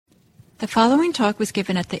The following talk was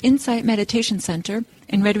given at the Insight Meditation Center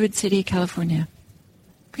in Redwood City, California.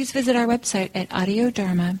 Please visit our website at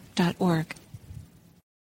audiodharma.org.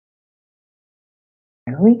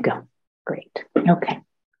 There we go. Great. Okay.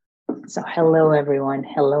 So hello, everyone.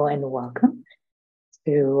 Hello and welcome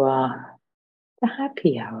to the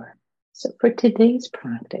happy hour. So for today's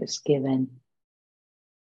practice, given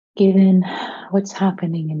what's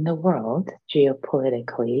happening in the world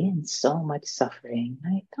geopolitically and so much suffering,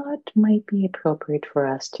 I thought it might be appropriate for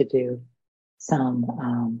us to do some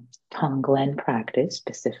Tonglen practice,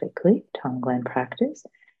 specifically Tonglen practice.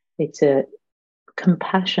 It's a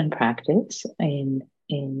compassion practice from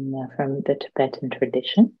the Tibetan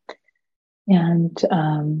tradition, and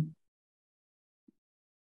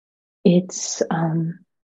it's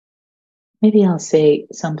maybe I'll say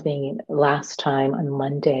something. Last time on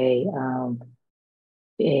Monday,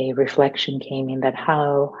 a reflection came in that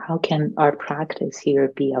how can our practice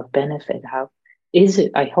here be of benefit? How is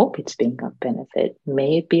it? I hope it's being of benefit.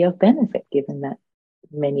 May it be of benefit, given that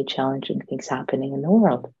many challenging things happening in the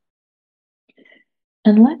world.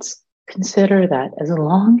 And let's consider that as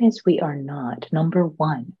long as we are not, number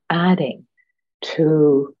one, adding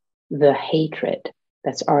to the hatred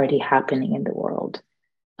that's already happening in the world.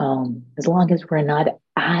 As long as we're not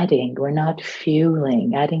adding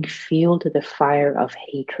fuel to the fire of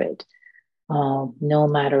hatred, no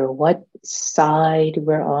matter what side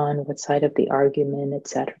we're on, what side of the argument,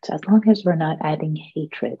 etc. So as long as we're not adding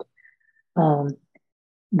hatred,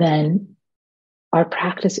 then our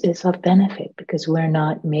practice is of benefit because we're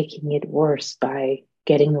not making it worse by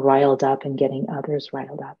getting riled up and getting others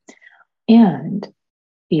riled up. And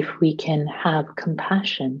if we can have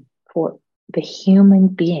compassion for the human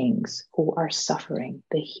beings who are suffering,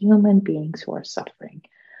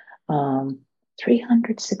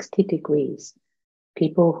 360 degrees,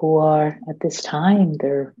 people who are at this time,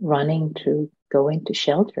 they're running to go into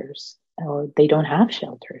shelters or they don't have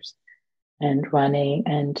shelters and running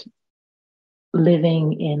and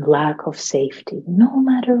living in lack of safety, no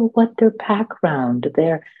matter what their background,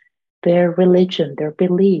 their religion, their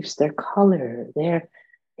beliefs, their color, their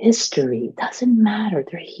history, doesn't matter.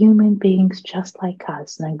 They're human beings just like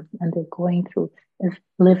us, and they're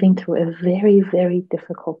living through a very, very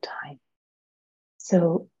difficult time.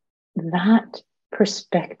 So that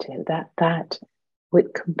perspective, that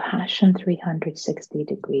with compassion 360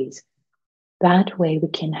 degrees, that way we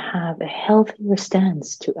can have a healthier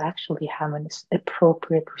stance to actually have an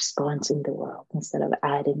appropriate response in the world instead of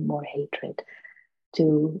adding more hatred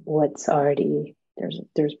to what's already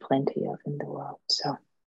there's plenty of in the world.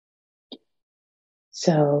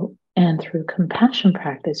 So, and through compassion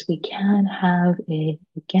practice, we can have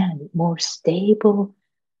more stable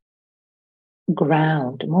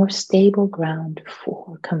ground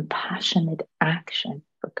for compassionate action,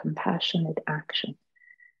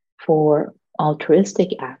 for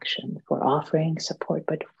altruistic action, for offering support.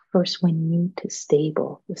 But first, we need to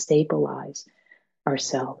stabilize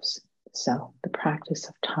ourselves. So the practice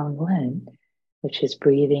of Tonglen, which is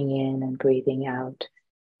breathing in and breathing out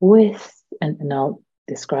and I'll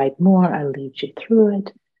describe more, I'll lead you through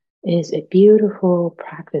it, is a beautiful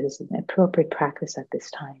practice, an appropriate practice at this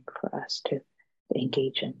time for us to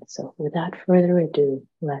engage in. So without further ado,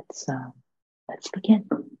 let's begin.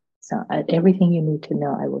 So everything you need to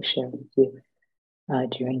know, I will share with you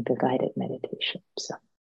during the guided meditation. So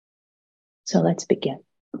let's begin.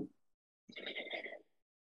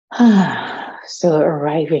 So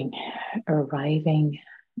arriving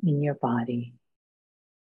in your body.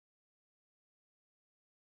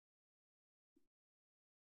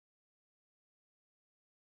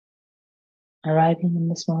 Arriving in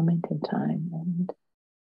this moment in time and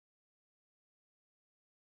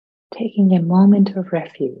taking a moment of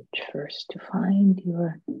refuge first to find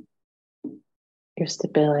your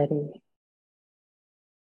stability,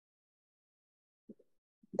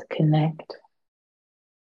 to connect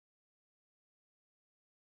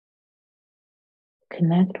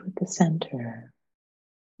with the center,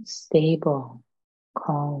 stable,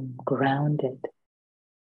 calm, grounded,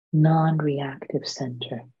 non-reactive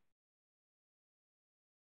center.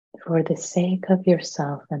 For the sake of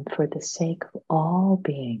yourself and for the sake of all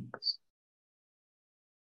beings.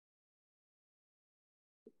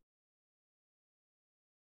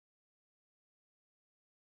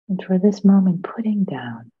 And for this moment, putting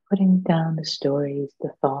down the stories,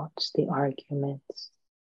 the thoughts, the arguments,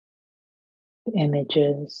 the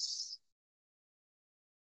images,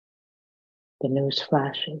 the news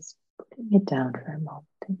flashes, putting it down for a moment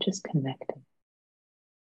and just connecting.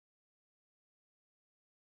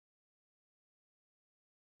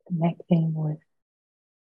 Connecting with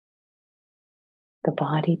the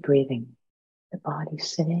body breathing, the body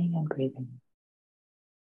sitting and breathing.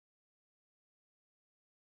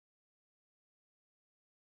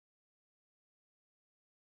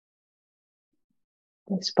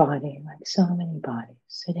 This body, like so many bodies,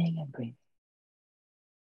 sitting and breathing.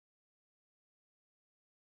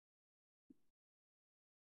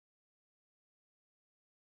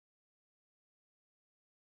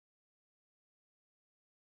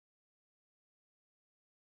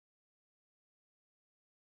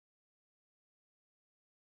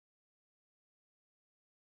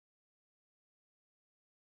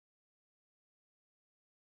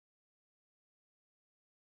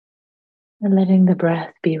 And letting the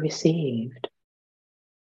breath be received.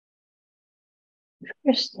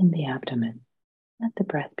 First in the abdomen. Let the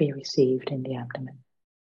breath be received in the abdomen.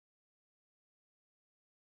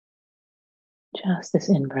 Just this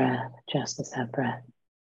in-breath, just this out-breath.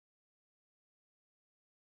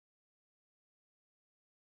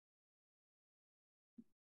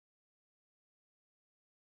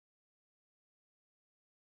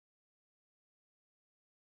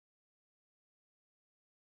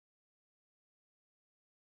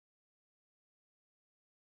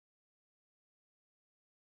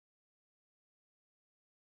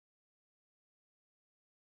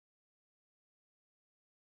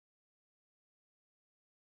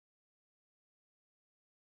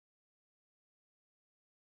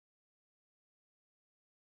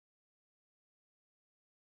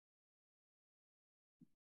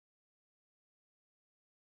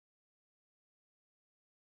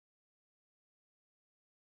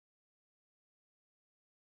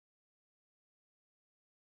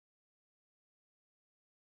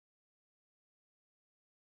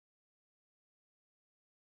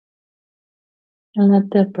 And let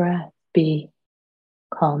the breath be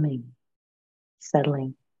calming,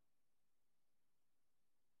 settling.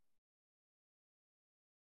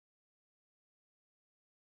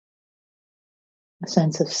 A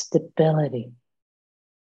sense of stability,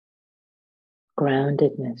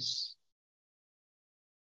 groundedness.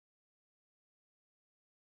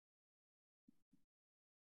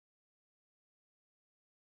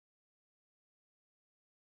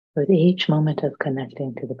 With each moment of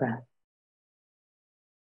connecting to the breath,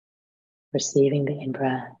 receiving the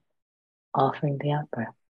in-breath, offering the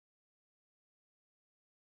out-breath.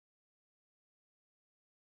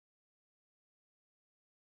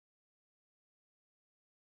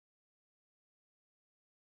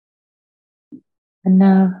 And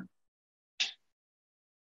now, I'd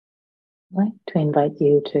like to invite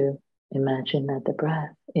you to imagine that the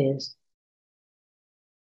breath is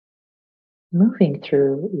moving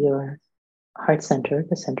through your heart center,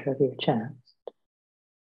 the center of your chest,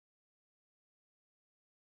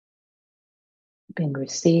 being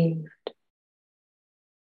received,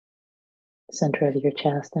 center of your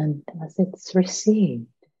chest, and as it's received,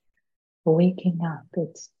 waking up,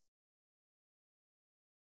 it's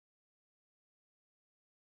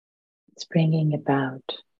bringing about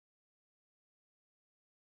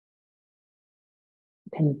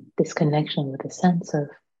this connection with a sense of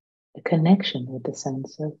the connection with the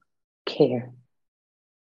sense of care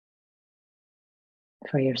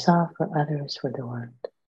for yourself, for others, for the world.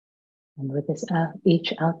 And with this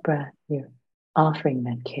each out breath, you're offering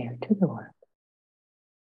that care to the world.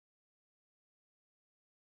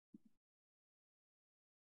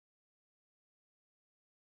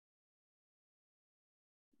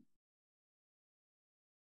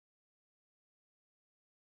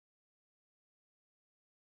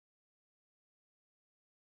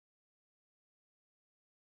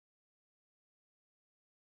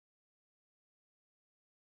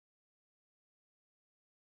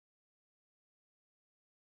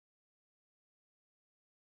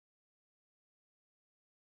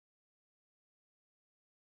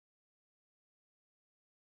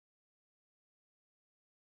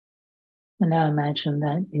 And now imagine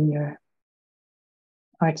that in your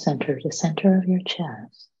heart center, the center of your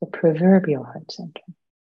chest, the proverbial heart center,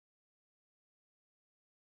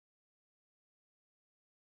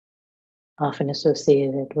 often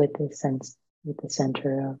associated with the sense, with the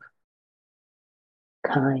center of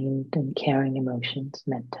kind and caring emotions,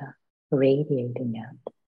 metta, radiating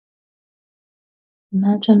out.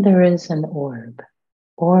 Imagine there is an orb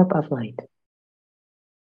of light,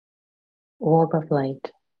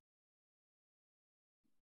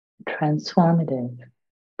 transformative,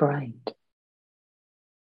 bright,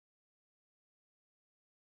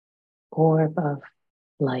 orb of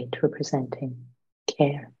light representing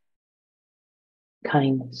care,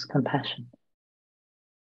 kindness, compassion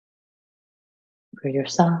for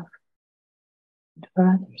yourself and for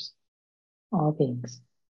others, all beings.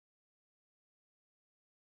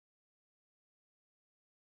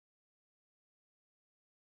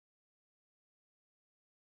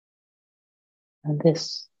 And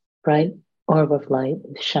this bright orb of light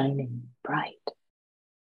is shining bright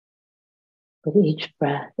with each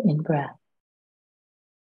breath, in-breath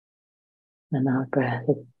and out-breath.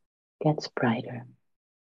 It gets brighter.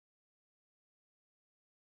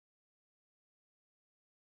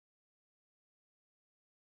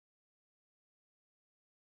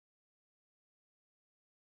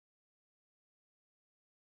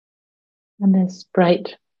 And this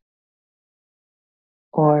bright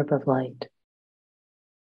orb of light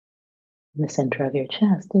in the center of your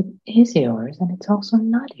chest, it is yours and it's also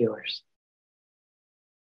not yours.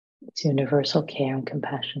 It's universal care and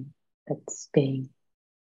compassion that's being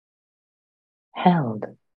held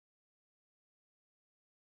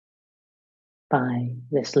by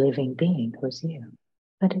this living being who's you.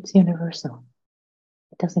 But it's universal.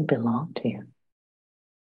 It doesn't belong to you.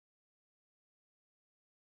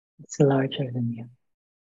 It's larger than you.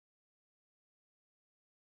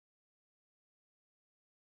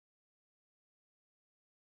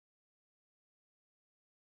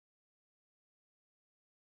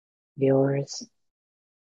 Yours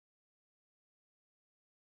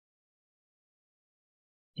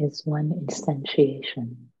is one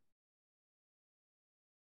instantiation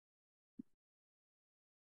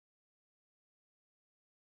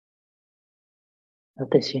of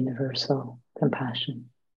this universal compassion.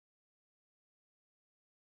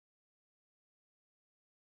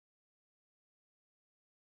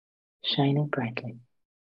 Shining brightly.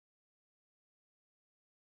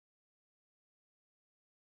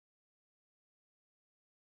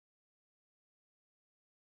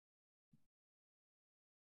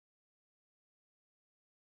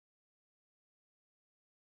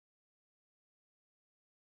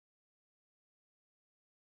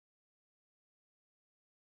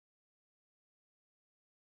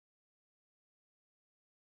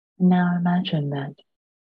 Now imagine that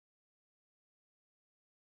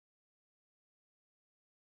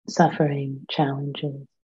suffering, challenges,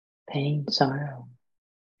 pain, sorrow,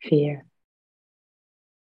 fear,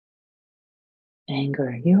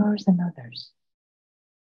 anger, yours and others,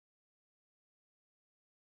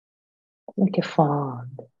 like a fog.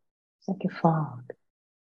 It's like a fog.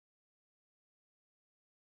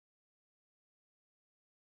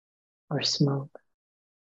 Or smoke.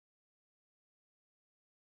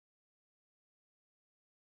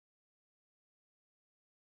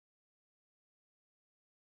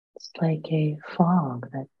 It's like a fog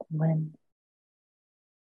that when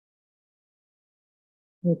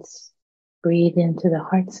it's breathed into the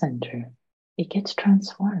heart center, it gets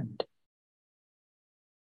transformed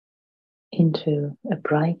into a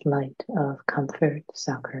bright light of comfort,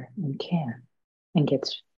 succor, and care, and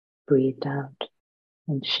gets breathed out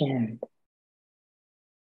and shared.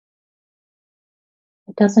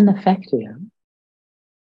 It doesn't affect you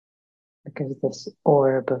because this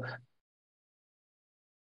orb of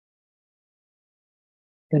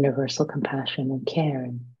universal compassion and care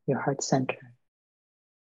in your heart center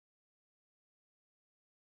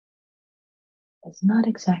is not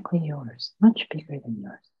exactly yours, much bigger than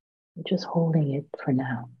yours. You're just holding it for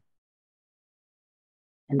now,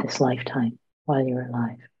 in this lifetime, while you're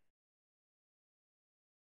alive.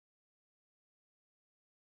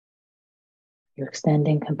 You're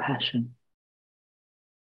extending compassion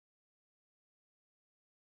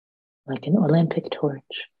like an Olympic torch.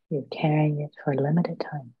 You're carrying it for a limited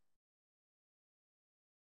time.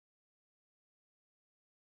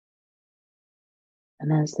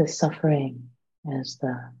 And as the suffering, as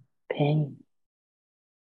the pain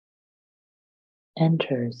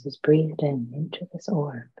enters, is breathed in into this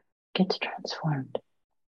orb, gets transformed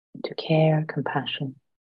into care, compassion,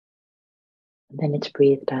 and then it's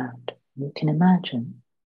breathed out. And you can imagine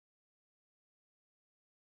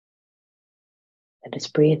that it's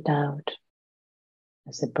breathed out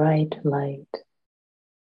as a bright light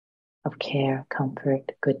of care,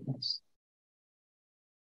 comfort, goodness,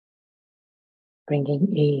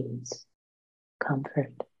 bringing ease,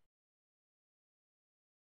 comfort,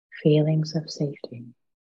 feelings of safety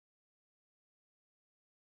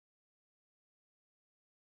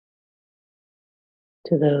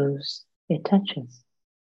to those it touches.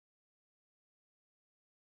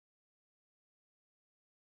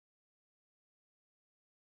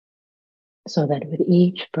 So that with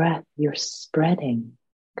each breath, you're spreading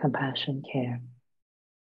compassion, care.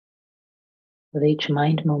 With each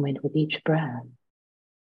mind moment, with each breath,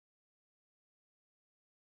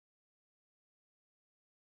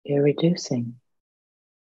 you're reducing,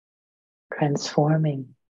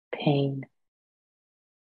 transforming pain,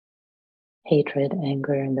 hatred,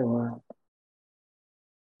 anger in the world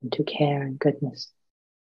into care and goodness.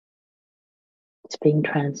 It's being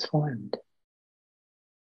transformed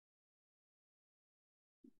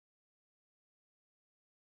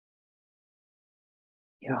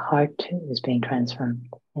Your heart too is being transformed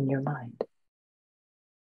in your mind.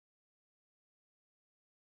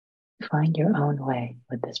 Find your own way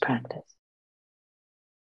with this practice.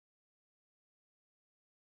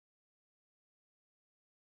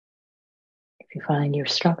 If you find you're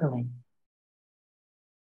struggling,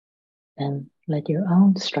 then let your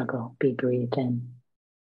own struggle be breathed in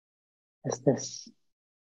as this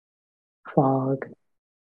fog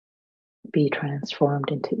be transformed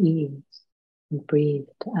into ease and breathed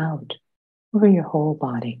out over your whole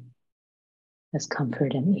body as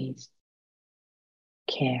comfort and ease,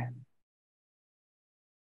 care.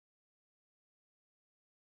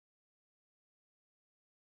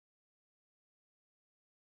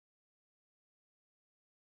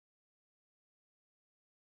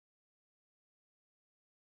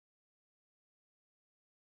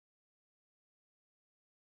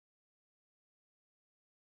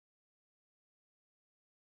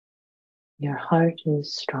 Your heart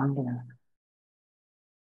is strong enough,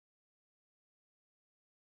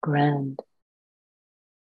 grand,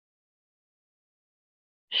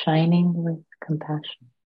 shining with compassion.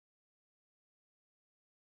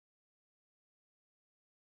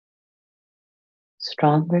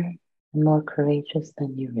 Stronger and more courageous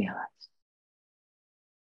than you realize.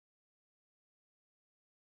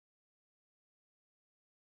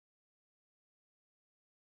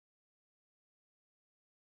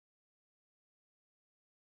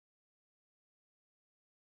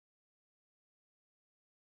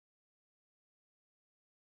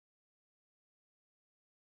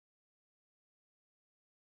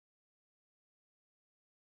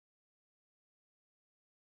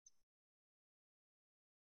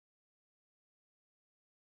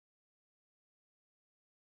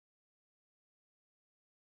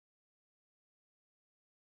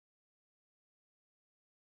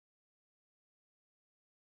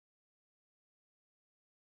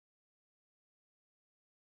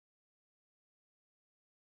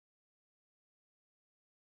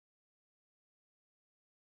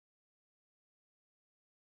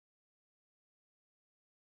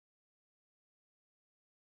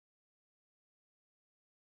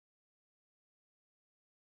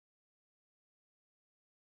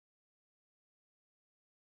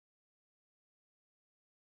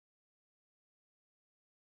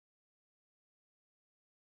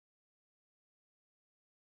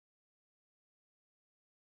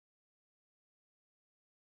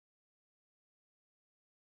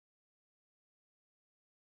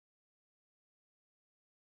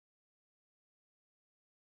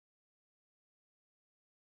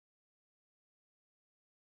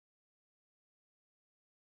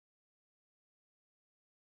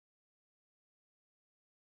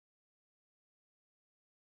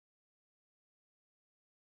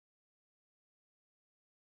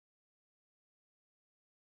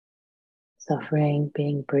 Suffering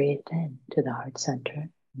being breathed in to the heart center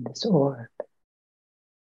in this orb,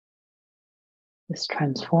 this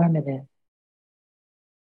transformative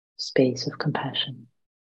space of compassion,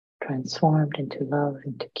 transformed into love,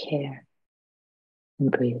 into care,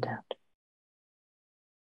 and breathed out.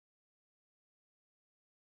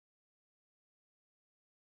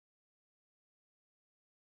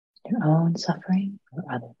 Your own suffering or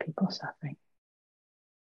other people's suffering.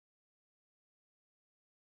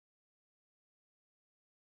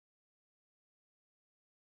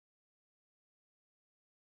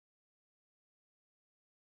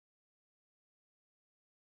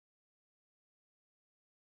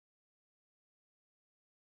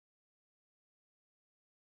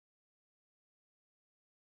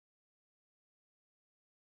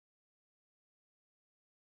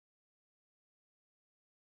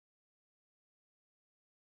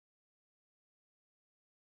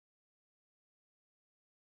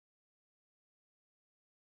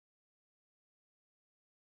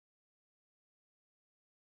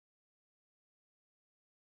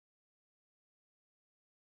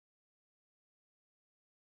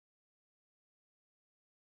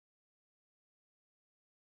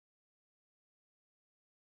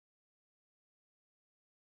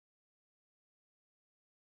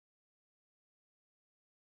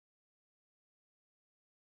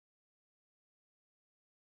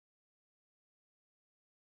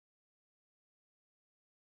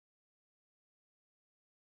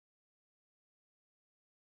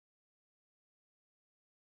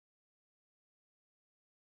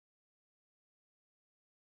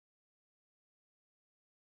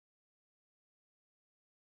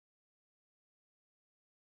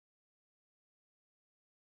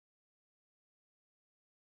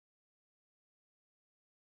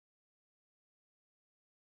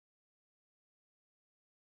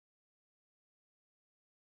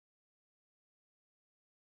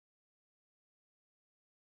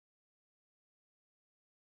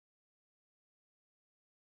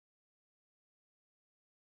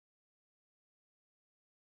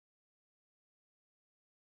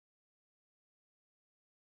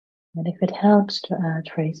 And if it helps to add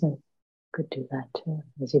phrases, you could do that too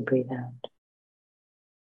as you breathe out.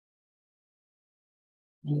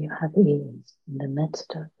 May you have ease in the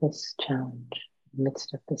midst of this challenge, in the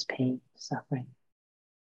midst of this pain, suffering.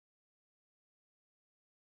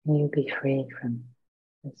 May you be free from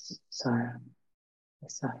this sorrow,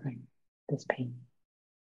 this suffering, this pain.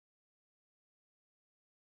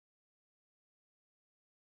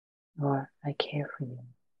 Or I care for you.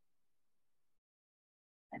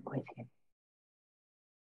 I'm with you.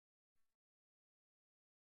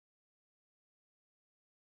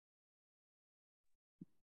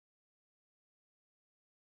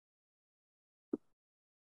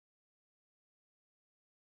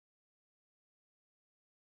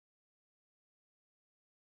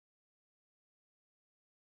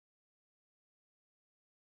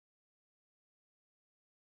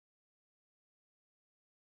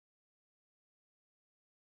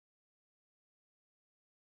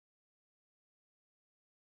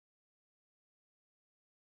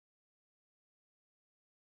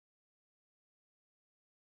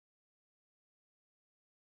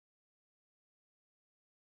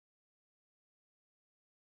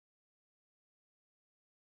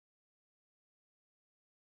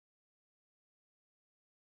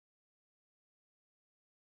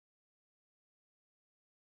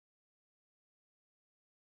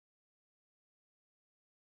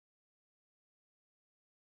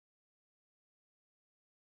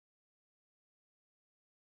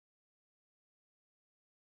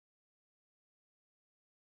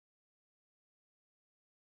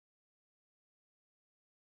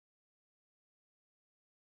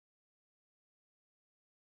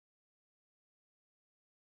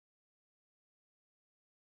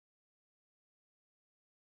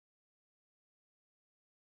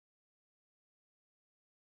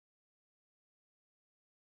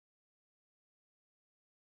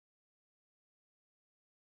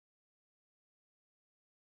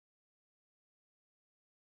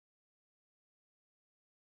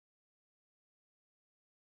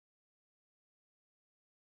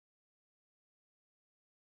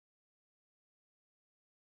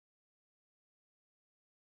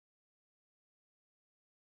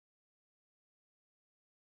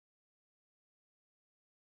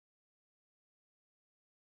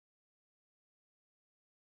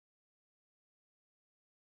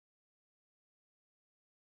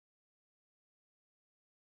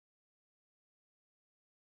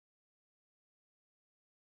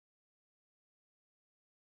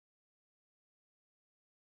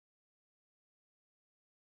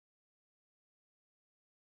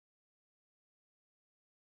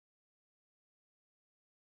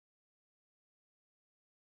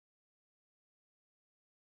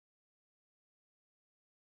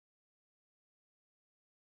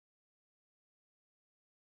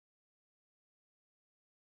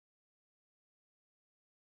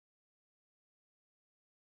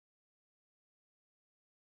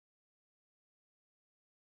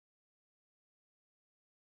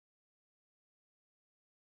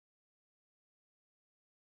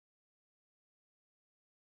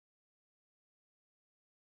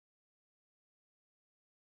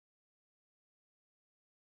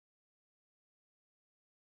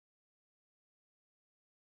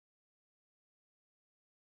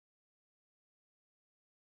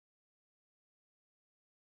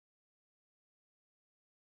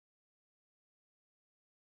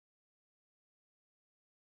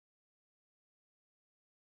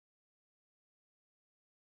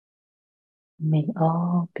 May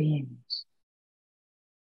all beings,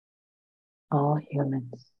 all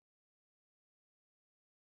humans,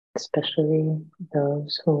 especially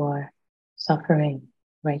those who are suffering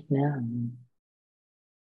right now in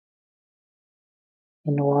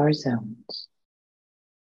war zones,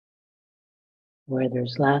 where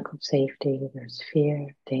there's lack of safety, there's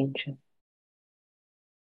fear, danger,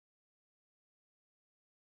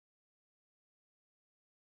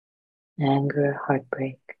 anger,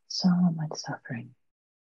 heartbreak, so much suffering.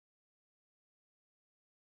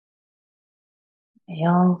 May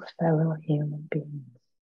all fellow human beings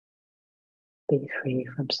be free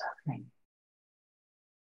from suffering.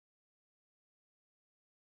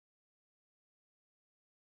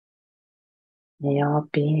 May all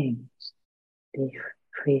beings be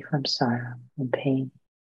free from sorrow and pain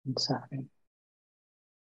and suffering.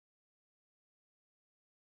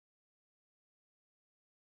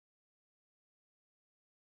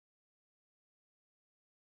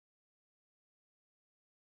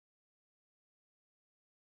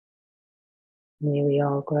 May we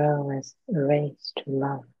all grow as a race to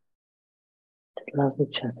love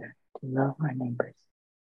each other, to love our neighbors.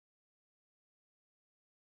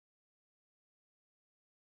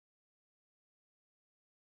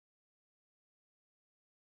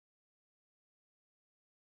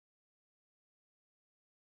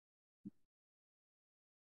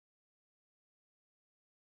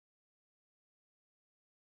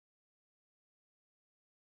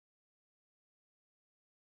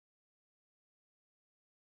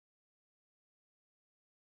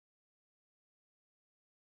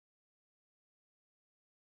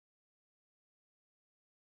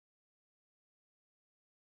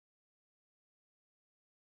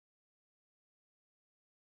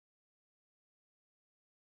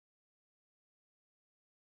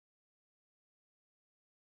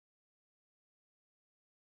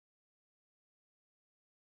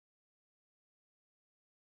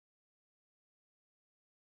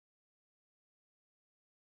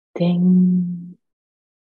 Ding,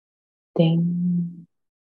 ding,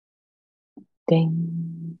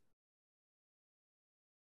 ding.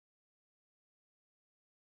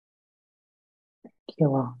 Thank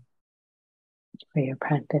you all for your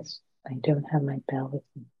practice. I don't have my bell with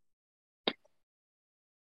me.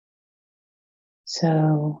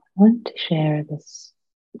 So I want to share this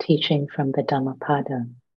teaching from the Dhammapada.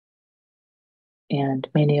 And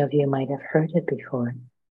many of you might have heard it before.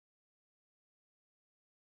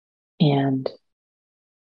 And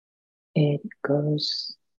it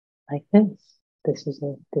goes like this. This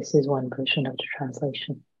is one version of the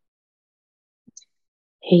translation.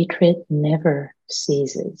 Hatred never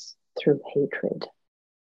ceases through hatred.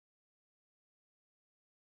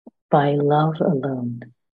 By love alone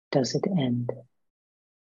does it end.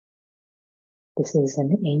 This is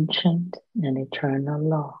an ancient and eternal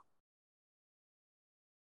law.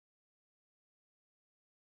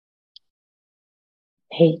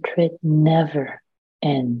 Hatred never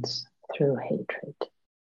ends through hatred.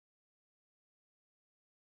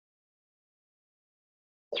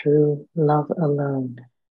 Through love alone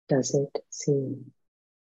does it cease.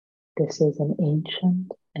 This is an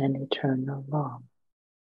ancient and eternal law.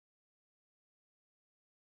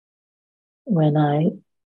 When I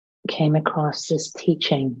came across this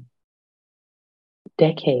teaching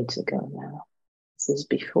decades ago now, this is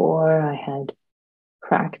before I had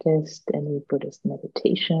practiced any Buddhist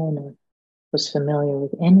meditation or was familiar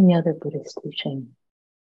with any other Buddhist teaching.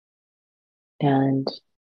 And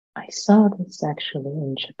I saw this actually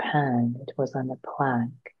in Japan. It was on a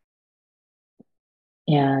plaque.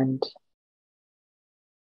 And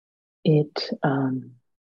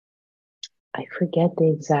I forget the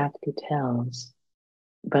exact details,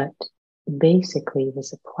 but basically it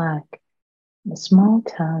was a plaque, a small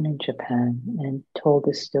town in Japan, and told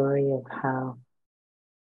the story of how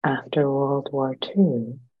after World War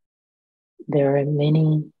II, there are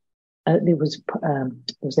many, it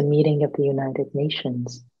was a meeting of the United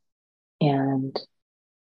Nations, and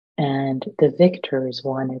the victors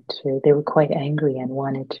they were quite angry and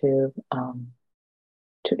wanted to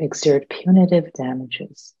exert punitive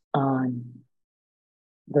damages on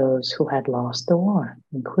those who had lost the war,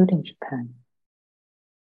 including Japan.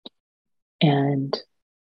 And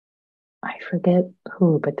I forget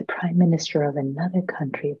who, but the prime minister of another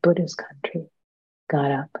country, a Buddhist country,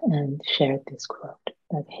 got up and shared this quote,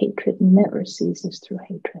 that hatred never ceases through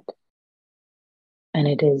hatred. And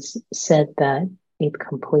it is said that it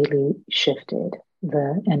completely shifted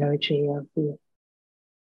the energy of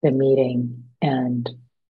the meeting, and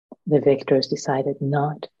the victors decided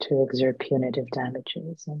not to exert punitive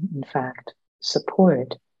damages and, in fact,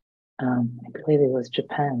 support, I believe it was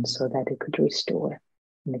Japan, so that it could restore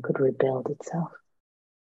and it could rebuild itself.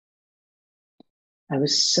 I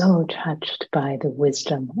was so touched by the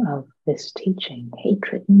wisdom of this teaching.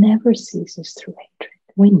 Hatred never ceases through hatred.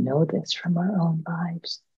 We know this from our own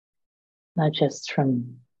lives, not just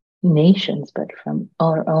from nations, but from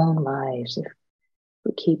our own lives. If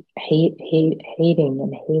we keep hating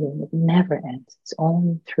and hating, it never ends. It's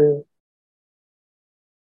only through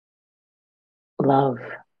love,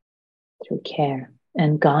 through care.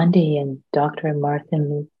 And Gandhi and Dr.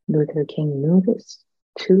 Martin Luther King knew this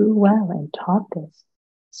too well and taught this,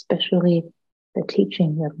 especially the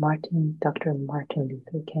teaching of Dr. Martin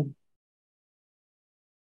Luther King.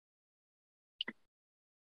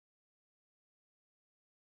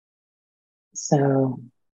 So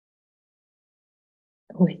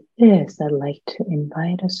with this, I'd like to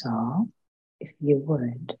invite us all, if you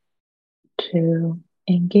would, to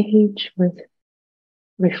engage with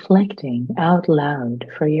reflecting out loud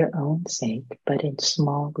for your own sake, but in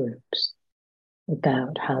small groups,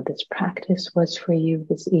 about how this practice was for you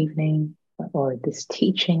this evening, or this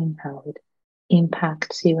teaching, how it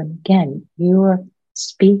impacts you. And again, you're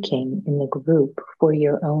speaking in the group for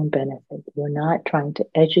your own benefit. You're not trying to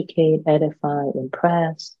educate, edify,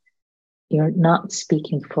 impress. You're not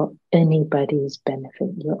speaking for anybody's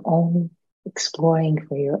benefit. You're only exploring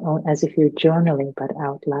for your own, as if you're journaling, but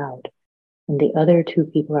out loud. And the other two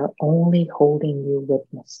people are only holding you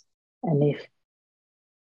witness. And if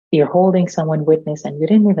you're holding someone witness and you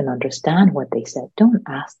didn't even understand what they said, don't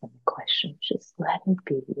ask them a question. Just let it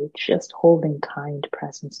be. You're just holding kind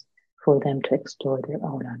presence for them to explore their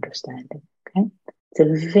own understanding. Okay? It's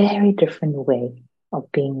a very different way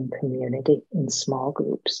of being in community in small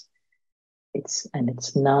groups. It's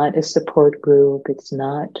not a support group. It's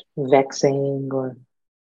not vexing or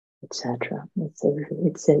etc.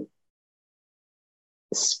 It's a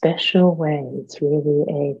special way. It's really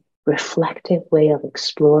a reflective way of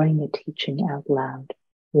exploring a teaching out loud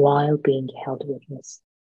while being held witness.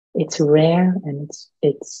 It's rare and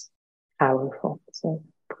it's powerful. So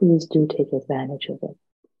please do take advantage of it.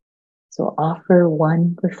 So offer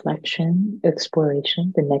one reflection,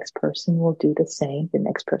 exploration. The next person will do the same. The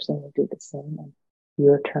next person will do the same. And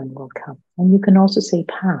your turn will come. And you can also say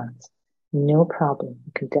pass. No problem.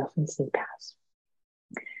 You can definitely say pass.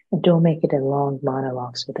 And don't make it a long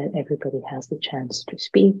monologue so that everybody has the chance to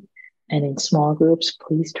speak. And in small groups,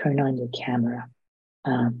 please turn on your camera,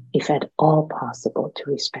 if at all possible,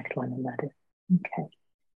 to respect one another. Okay.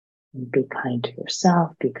 And be kind to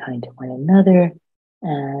yourself, be kind to one another.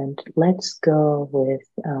 And let's go with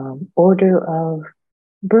order of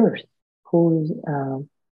birth.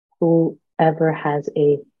 Whoever has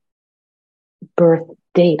a birth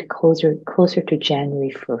date closer to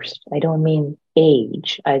January 1st. I don't mean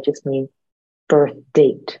age. I just mean birth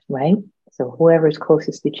date, right? So whoever's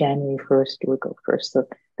closest to January 1st will go first. So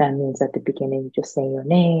that means at the beginning, you just say your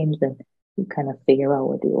names and you kind of figure out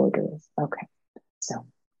what the order is. Okay. So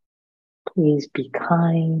please be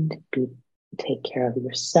kind, take care of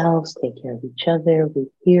yourselves, take care of each other. We're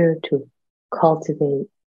here to cultivate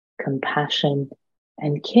compassion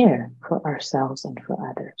and care for ourselves and for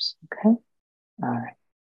others. Okay? All right.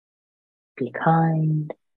 Be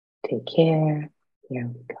kind, take care. Here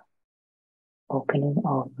we go. Opening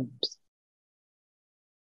all rooms.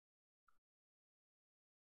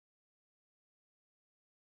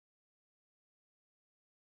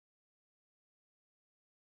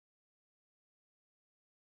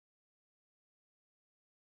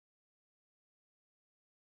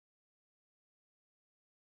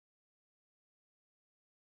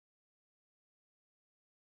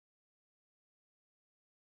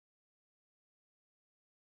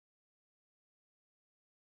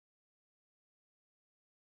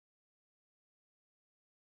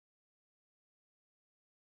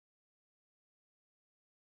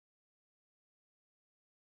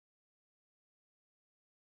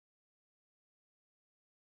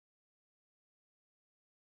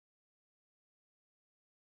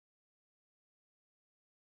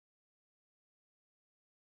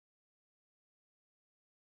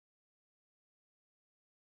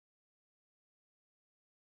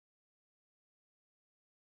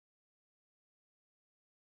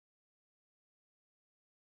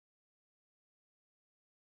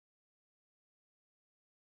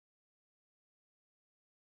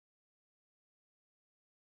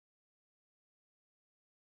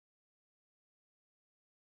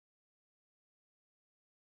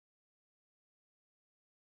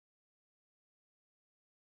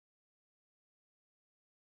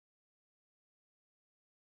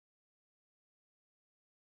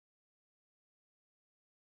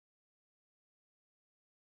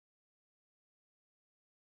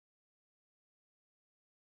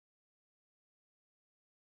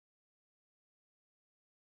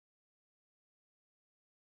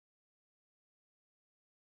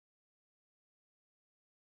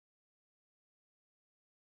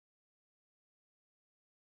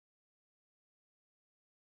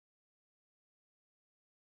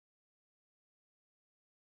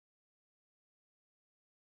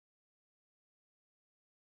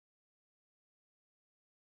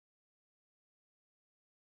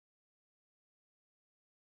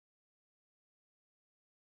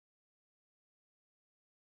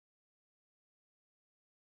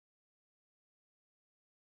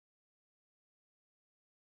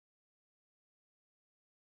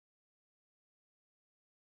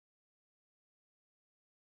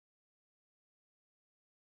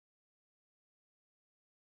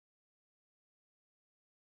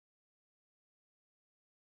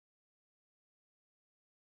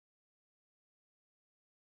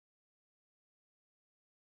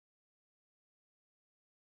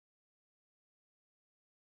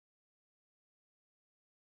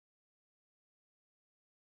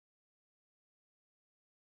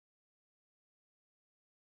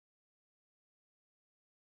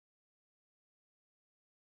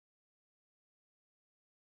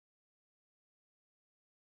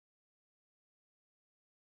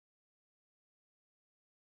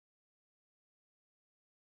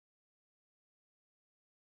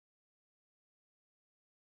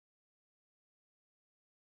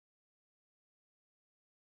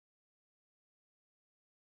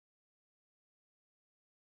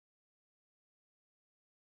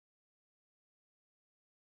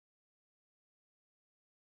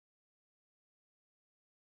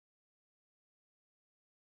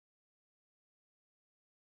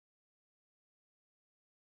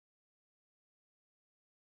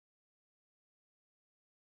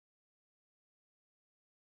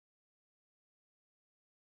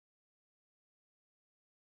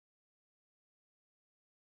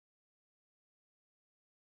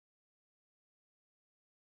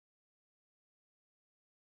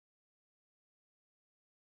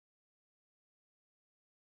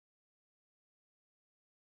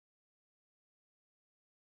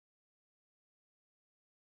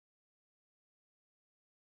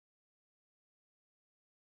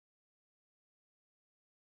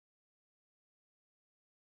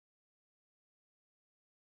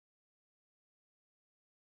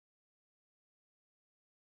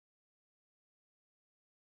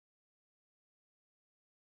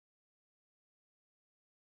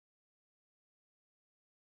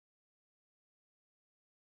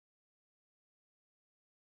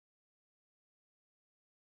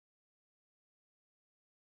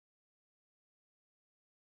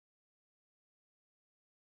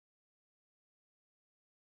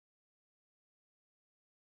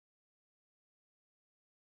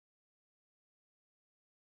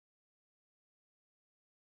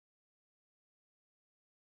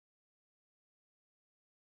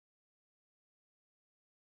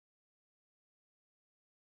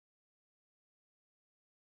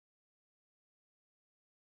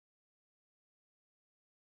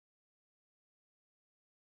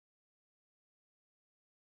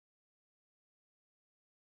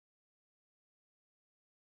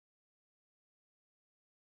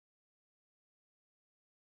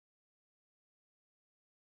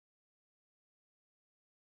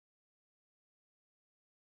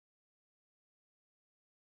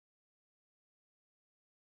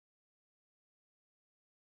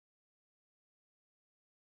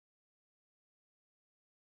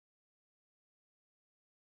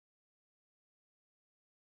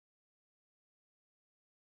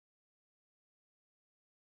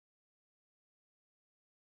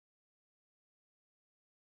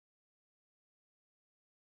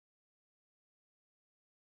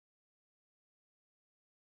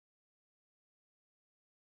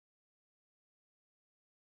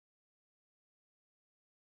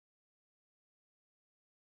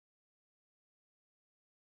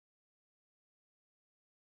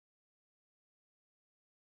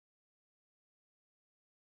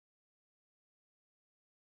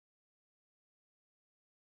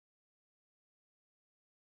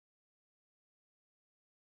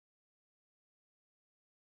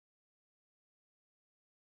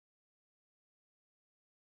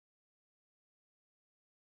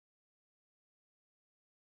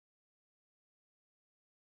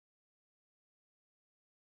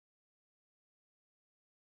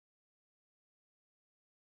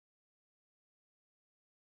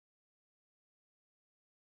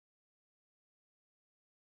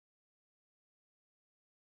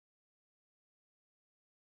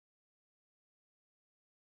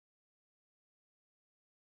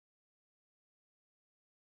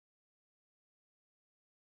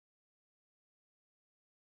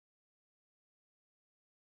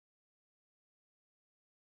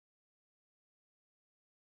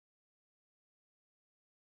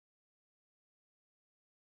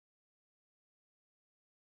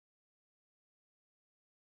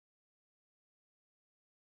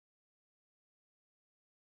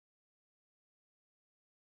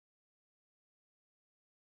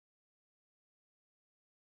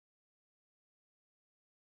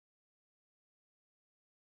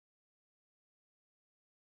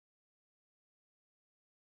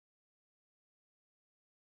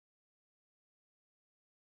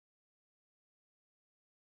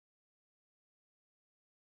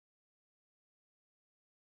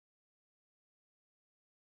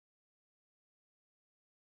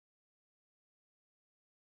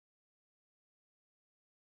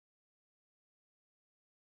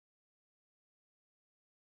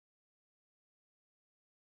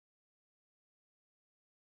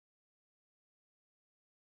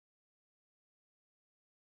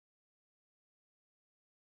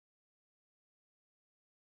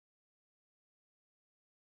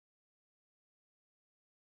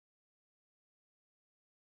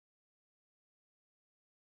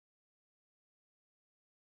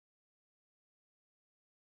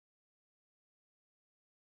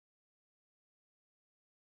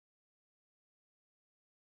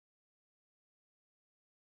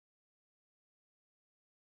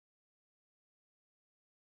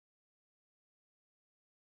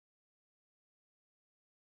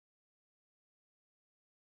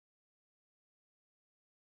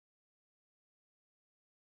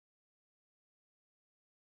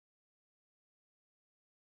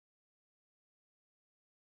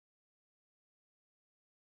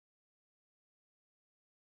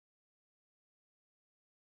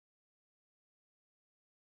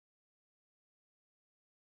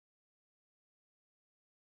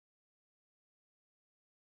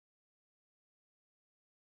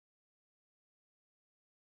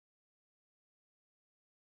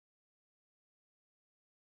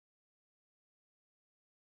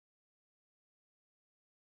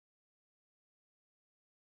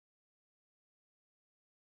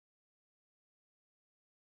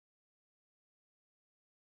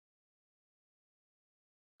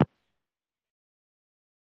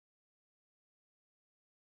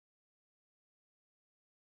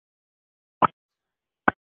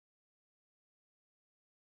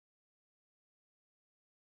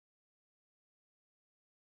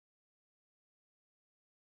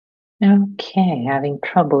 Okay, having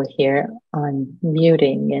trouble here on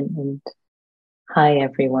muting and hi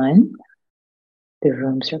everyone. The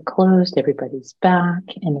rooms are closed, everybody's back,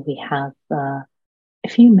 and we have a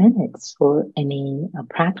few minutes for any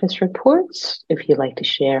practice reports. If you'd like to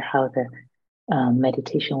share how the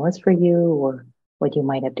meditation was for you or what you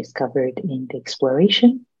might have discovered in the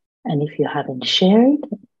exploration. And if you haven't shared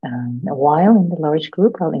a while in the large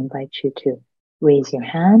group, I'll invite you to raise your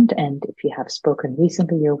hand. And if you have spoken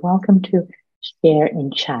recently, you're welcome to share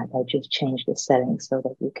in chat. I just changed the settings so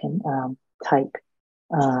that you can type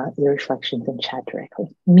your reflections in chat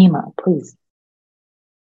directly. Mima, please.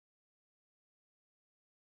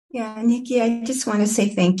 Yeah, Nikki, I just want to say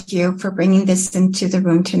thank you for bringing this into the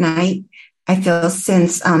room tonight. I feel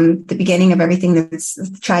since the beginning of everything that's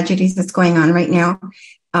the tragedies that's going on right now,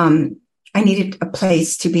 I needed a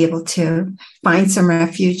place to be able to find some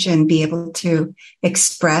refuge and be able to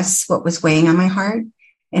express what was weighing on my heart.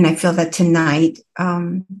 And I feel that tonight,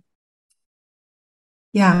 I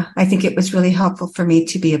think it was really helpful for me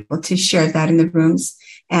to be able to share that in the rooms.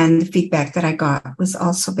 And the feedback that I got was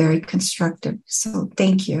also very constructive. So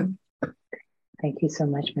thank you. Thank you so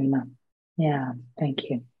much, Mima. Yeah, thank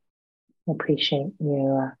you. Appreciate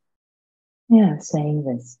you, saying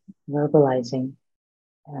this, verbalizing.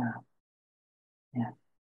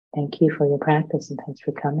 Thank you for your practice and thanks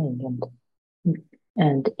for coming.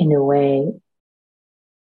 And in a way,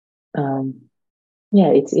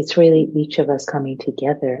 it's really each of us coming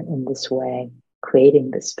together in this way,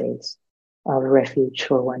 creating the space of refuge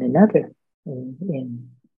for one another in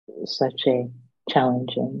such a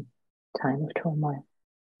challenging time of turmoil.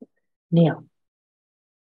 Neil.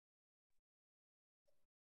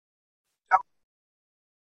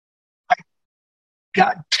 I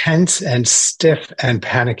got tense and stiff and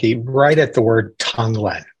panicky right at the word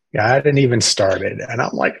Tonglen. I hadn't even started. And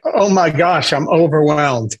I'm like, oh my gosh, I'm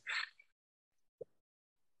overwhelmed.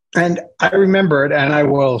 And I remembered, and I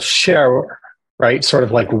will share, right, sort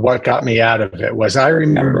of like what got me out of it was I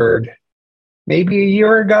remembered maybe a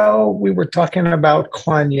year ago, we were talking about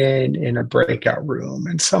Kuan Yin in a breakout room,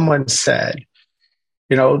 and someone said,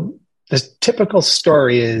 the typical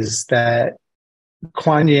story is that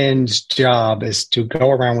Kuan Yin's job is to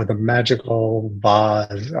go around with a magical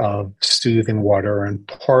vase of soothing water and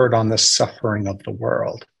pour it on the suffering of the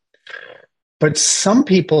world. But some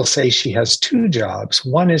people say she has two jobs.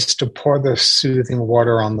 One is to pour the soothing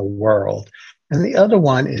water on the world, and the other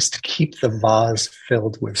one is to keep the vase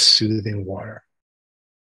filled with soothing water.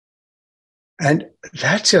 And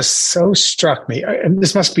that just so struck me. And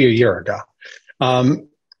this must be a year ago.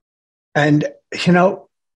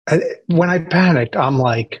 When I panicked, I'm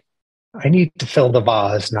like, I need to fill the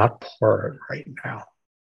vase, not pour it right now.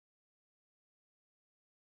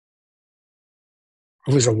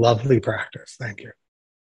 It was a lovely practice. Thank you.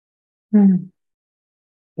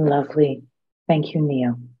 Lovely. Thank you,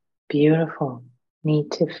 Neil. Beautiful.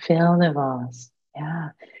 Need to fill the vase. Yeah.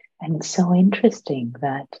 And it's so interesting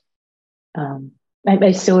that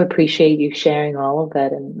I so appreciate you sharing all of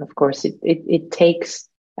that. And of course, it takes,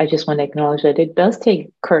 I just want to acknowledge that it does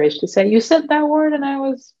take courage to say, you said that word and I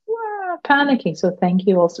was panicking. So thank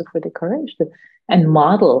you also for the courage and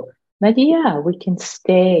model that, we can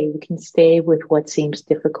stay with what seems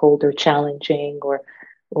difficult or challenging or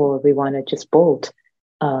we want to just bolt.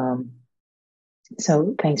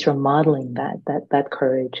 So thanks for modeling that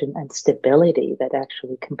courage and stability that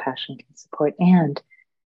actually compassion can support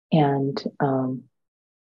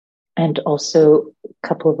and also a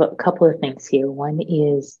couple of things here. One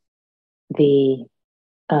is the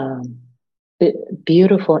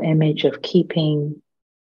beautiful image of keeping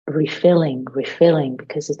refilling,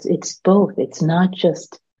 because it's both. It's not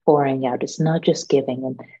just pouring out. It's not just giving.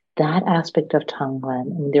 And that aspect of Tonglen,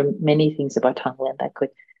 and there are many things about Tonglen that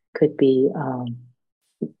could be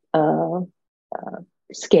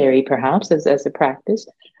scary, perhaps, as a practice.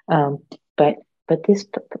 But this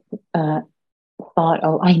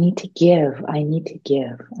thought, I need to give, and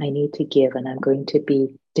I'm going to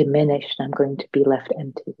be diminished. I'm going to be left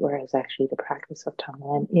empty. Whereas actually the practice of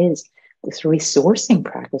Tonglen is this resourcing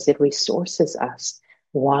practice. It resources us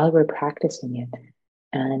while we're practicing it.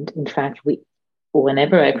 And in fact,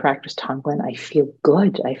 whenever I practice Tonglen, I feel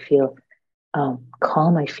good. I feel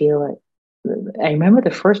calm. I remember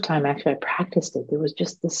the first time actually I practiced it, there was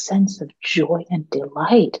just this sense of joy and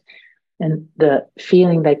delight. And the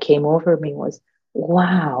feeling that came over me was,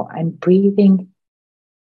 wow, I'm breathing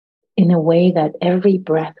in a way that every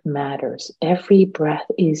breath matters. Every breath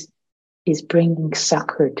is bringing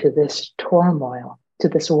succor to this turmoil, to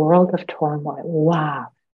this world of turmoil. Wow,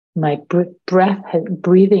 my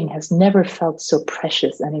breathing has never felt so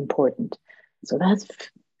precious and important. So that's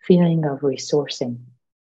feeling of resourcing.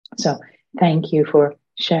 So thank you for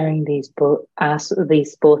sharing these both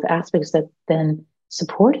aspects that then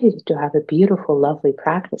supported you to have a beautiful, lovely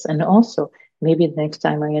practice. And also, maybe the next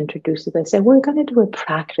time I introduce it, I say, we're going to do a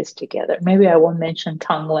practice together. Maybe I won't mention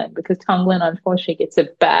Tonglen, because Tonglen, unfortunately, gets a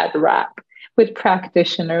bad rap with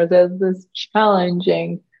practitioners as this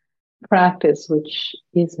challenging practice, which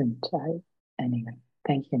isn't. Anyway,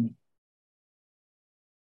 thank you.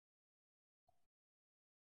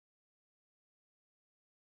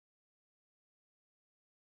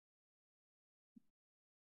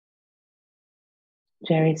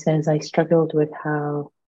 Jerry says, I struggled with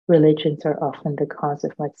how religions are often the cause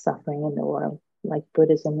of much suffering in the world, like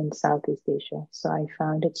Buddhism in Southeast Asia. So I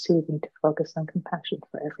found it soothing to focus on compassion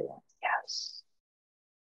for everyone. Yes.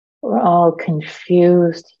 We're all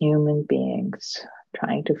confused human beings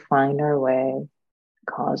trying to find our way,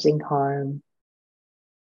 causing harm.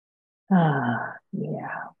 Yeah.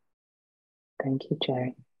 Thank you,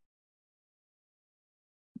 Jerry.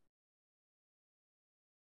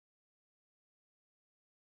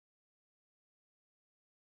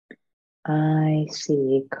 I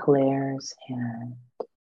see Claire's hand.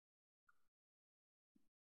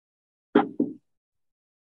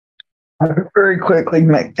 Very quickly,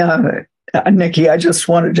 Nikki, I just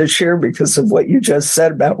wanted to share because of what you just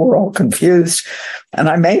said about we're all confused. And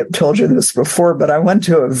I may have told you this before, but I went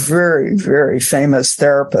to a very, very famous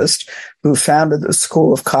therapist who founded the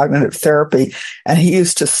School of Cognitive Therapy. And he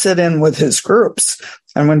used to sit in with his groups.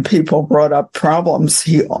 And when people brought up problems,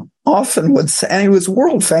 he often would say, and he was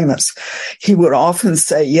world famous, he would often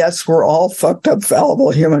say, yes, we're all fucked up,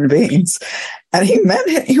 fallible human beings. And he meant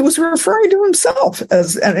it. He was referring to himself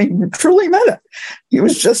and he truly meant it. He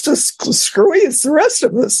was just as screwy as the rest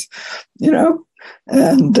of us,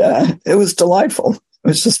 and it was delightful. It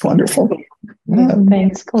was just wonderful.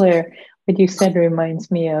 Thanks, Claire. What you said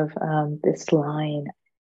reminds me of this line.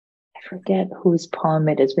 I forget whose poem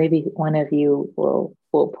it is. Maybe one of you will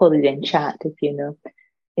put it in chat if you know.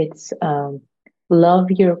 It's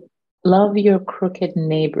love your crooked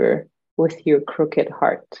neighbor with your crooked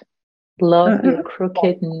heart. Love your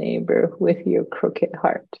crooked neighbor with your crooked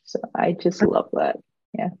heart. So I just love that.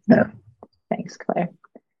 Yeah. Thanks, Claire.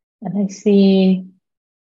 And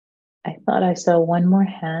I thought I saw one more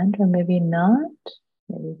hand, or maybe not.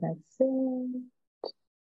 Maybe that's it.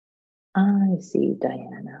 I see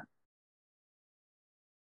Diana.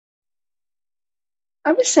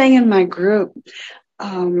 I was saying in my group,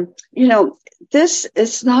 this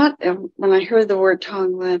is not, when I heard the word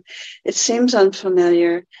Tonglen, it seems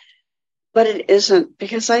unfamiliar, but it isn't,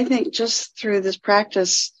 because I think just through this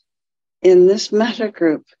practice in this meta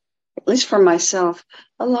group, at least for myself,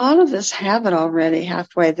 a lot of us have it already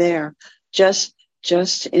halfway there, just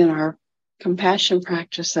in our compassion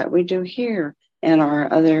practice that we do here and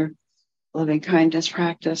our other loving kindness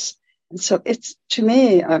practice. And so it's, to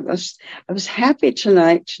me, I was happy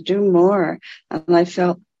tonight to do more. And I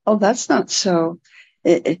felt, that's not so.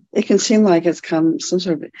 It can seem like it's some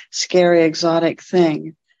sort of scary, exotic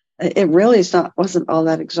thing. It really wasn't all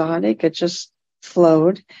that exotic. It just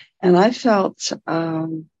flowed. And I felt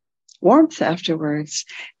warmth afterwards.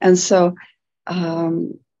 And so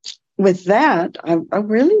with that, I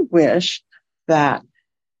really wish that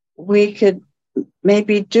we could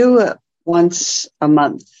maybe do it once a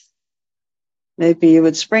month. Maybe you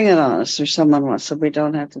would spring it on us, or someone wants, so we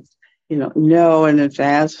don't have to, know in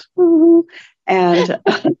advance. And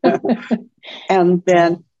and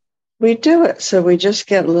then we do it. So we just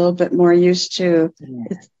get a little bit more used to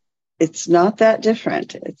it. It's not that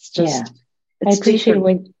different. It's just, I appreciate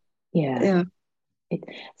what,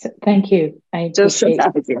 so thank you. I appreciate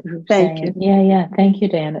you. Thank you. Yeah. Thank you,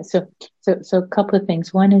 Diana. So a couple of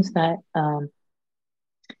things. One is that, and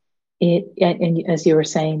as you were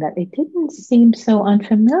saying, that it didn't seem so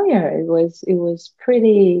unfamiliar. It was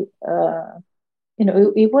pretty,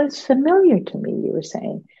 it was familiar to me, you were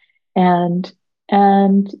saying. And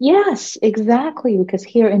yes, exactly, because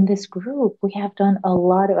here in this group, we have done a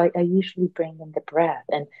lot of, I usually bring in the breath,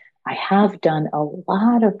 and I have done a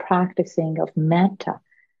lot of practicing of metta,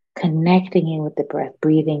 connecting in with the breath,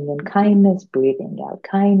 breathing in kindness, breathing out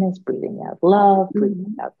love,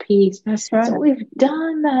 breathing out peace. That's right. So we've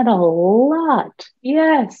done that a lot.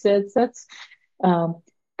 Yes, that's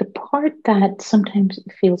the part that sometimes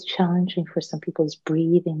feels challenging for some people is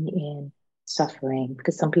breathing in suffering,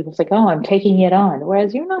 because some people say, I'm taking it on,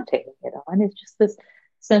 whereas you're not taking it on. It's just this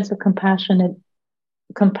sense of compassion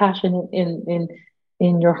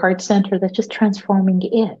in your heart center that's just transforming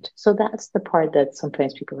it. So that's the part that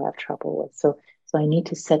sometimes people have trouble with. So I need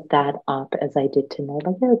to set that up as I did tonight.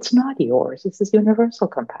 Like, it's not yours. This is universal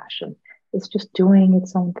compassion. is just doing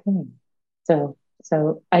its own thing.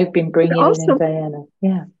 So I've been bringing it in, Diana.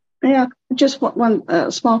 Yeah. Yeah, just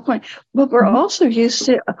one small point. But we're also used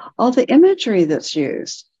to all the imagery that's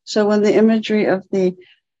used. So when the imagery of the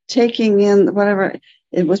taking in whatever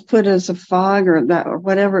it was put as a fog or that or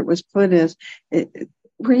whatever it was put as,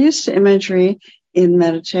 we're used to imagery in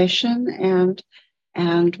meditation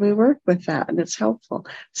and we work with that and it's helpful.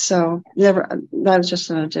 So that was just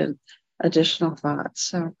an additional thought.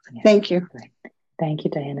 So Thank you. Thank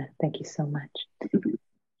you, Diana. Thank you so much.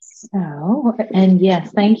 So, and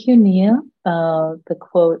yes, thank you, Neil. The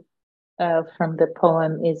quote from the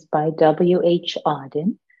poem is by W.H.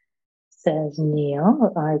 Auden. Says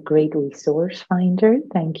Neil, our great resource finder.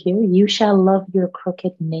 Thank you. You shall love your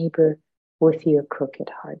crooked neighbor with your crooked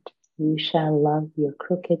heart. You shall love your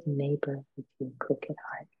crooked neighbor with your crooked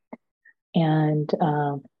heart.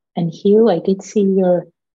 And Hugh, I did see your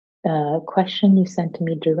question you sent to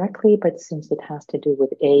me directly, but since it has to do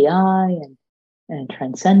with AI and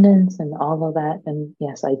transcendence and all of that, and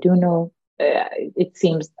yes, I do know it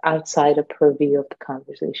seems outside of purview of the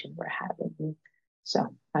conversation we're having.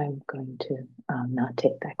 So I'm going to not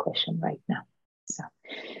take that question right now.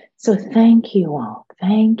 So thank you all.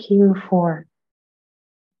 Thank you for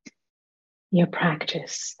your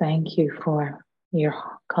practice. Thank you for your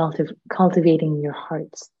cultivating your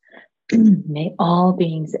hearts. May all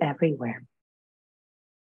beings everywhere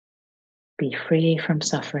be free from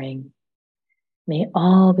suffering. May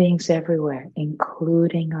all beings everywhere,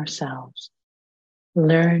 including ourselves,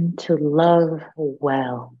 learn to love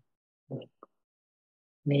well.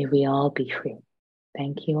 May we all be free.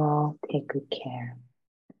 Thank you all. Take good care.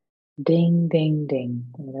 Ding, ding, ding.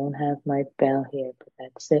 I don't have my bell here, but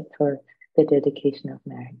that's it for the dedication of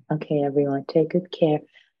Mary. Okay, everyone, take good care.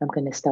 I'm going to stop.